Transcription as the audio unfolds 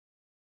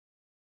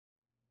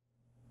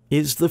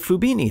Is the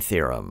Fubini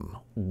Theorem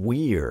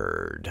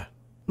weird?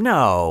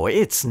 No,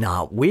 it's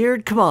not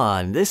weird. Come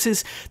on, this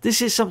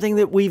is something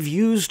that we've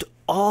used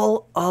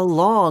all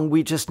along.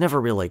 We just never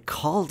really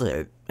called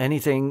it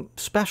anything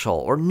special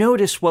or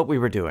noticed what we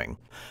were doing.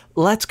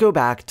 Let's go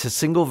back to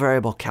single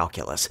variable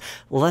calculus.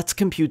 Let's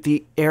compute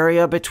the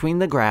area between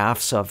the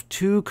graphs of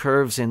two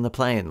curves in the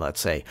plane.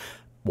 Let's say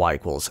y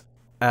equals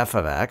f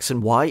of x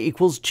and y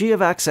equals g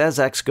of x as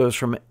x goes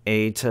from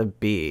a to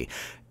b.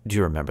 Do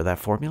you remember that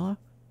formula?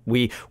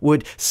 We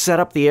would set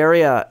up the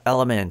area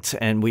element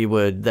and we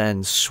would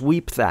then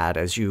sweep that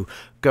as you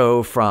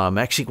go from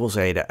x equals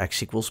a to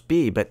x equals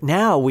b. But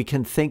now we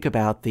can think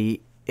about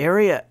the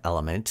area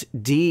element,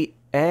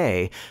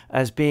 dA,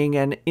 as being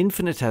an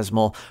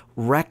infinitesimal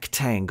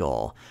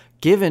rectangle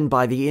given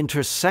by the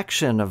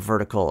intersection of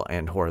vertical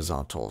and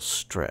horizontal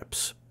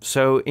strips.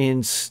 So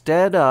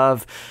instead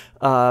of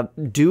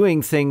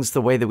doing things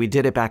the way that we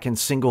did it back in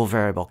single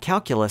variable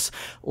calculus,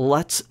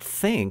 let's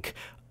think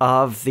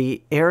of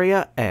the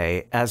area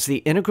A as the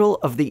integral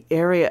of the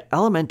area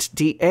element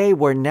dA,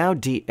 where now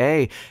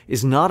dA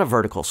is not a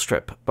vertical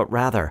strip, but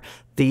rather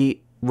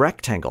the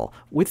rectangle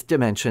with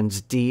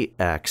dimensions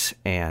dx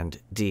and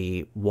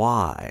dy.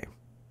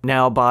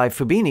 Now, by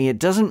Fubini, it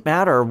doesn't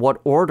matter what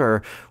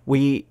order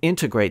we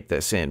integrate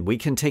this in. We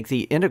can take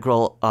the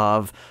integral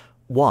of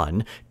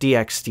 1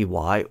 dx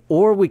dy,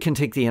 or we can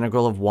take the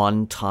integral of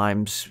 1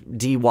 times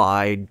dy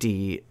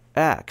dx.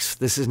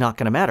 This is not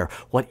going to matter.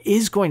 What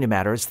is going to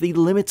matter is the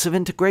limits of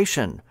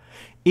integration.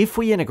 If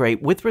we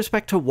integrate with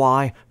respect to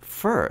y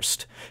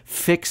first,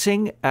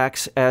 fixing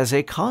x as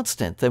a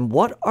constant, then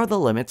what are the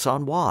limits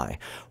on y?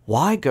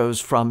 Y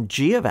goes from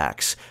g of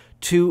x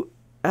to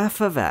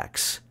f of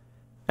x.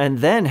 And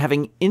then,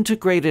 having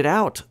integrated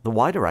out the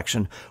y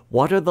direction,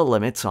 what are the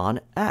limits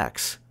on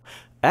x?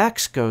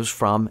 X goes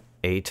from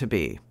a to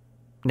b.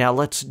 Now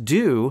let's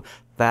do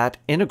that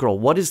integral.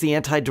 What is the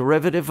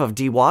antiderivative of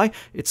dy?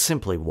 It's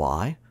simply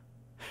y.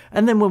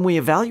 And then when we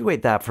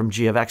evaluate that from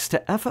g of x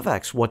to f of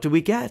x, what do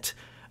we get?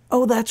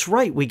 Oh, that's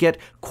right. We get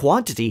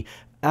quantity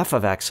f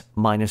of x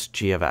minus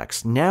g of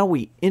x. Now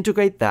we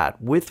integrate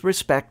that with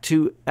respect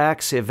to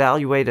x,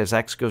 evaluate as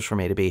x goes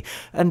from a to b,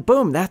 and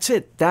boom, that's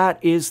it. That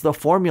is the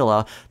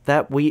formula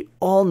that we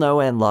all know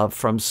and love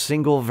from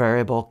single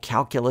variable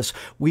calculus.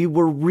 We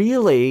were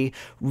really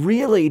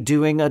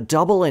doing a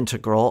double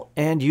integral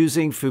and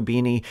using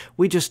Fubini.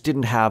 We just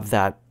didn't have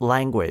that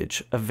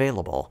language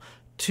available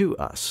to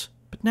us,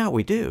 but now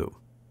we do.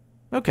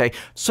 Okay,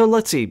 so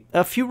let's see.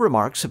 A few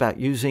remarks about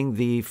using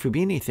the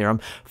Fubini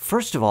theorem.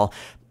 First of all,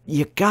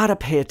 you gotta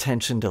pay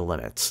attention to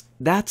limits.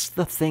 That's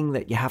the thing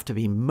that you have to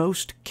be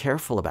most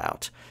careful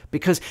about,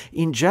 because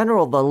in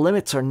general, the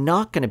limits are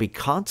not going to be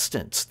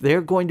constants.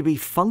 They're going to be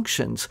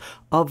functions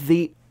of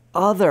the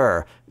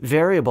other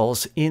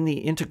variables in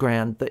the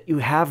integrand that you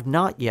have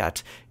not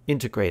yet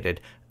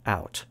integrated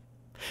out.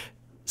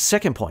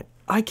 Second point,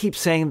 I keep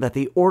saying that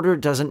the order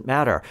doesn't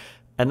matter,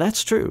 and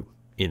that's true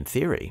in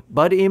theory,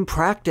 but in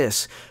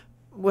practice,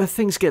 well,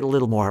 things get a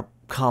little more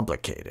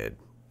complicated.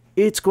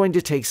 It's going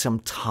to take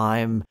some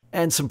time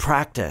and some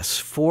practice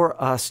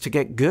for us to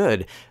get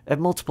good at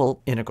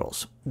multiple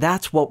integrals.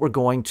 That's what we're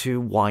going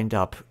to wind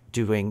up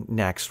doing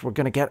next. We're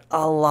going to get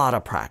a lot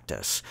of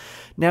practice.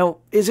 Now,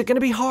 is it going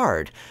to be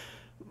hard?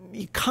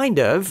 Kind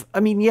of.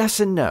 I mean, yes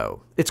and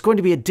no. It's going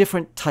to be a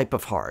different type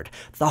of hard.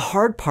 The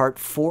hard part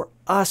for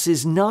us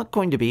is not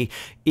going to be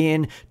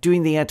in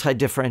doing the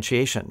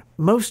anti-differentiation.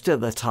 Most of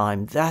the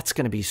time, that's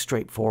going to be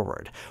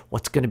straightforward.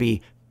 What's going to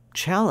be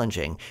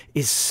challenging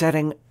is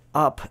setting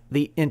up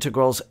the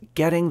integrals,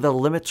 getting the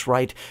limits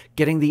right,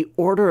 getting the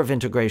order of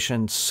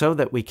integration so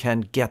that we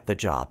can get the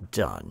job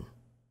done.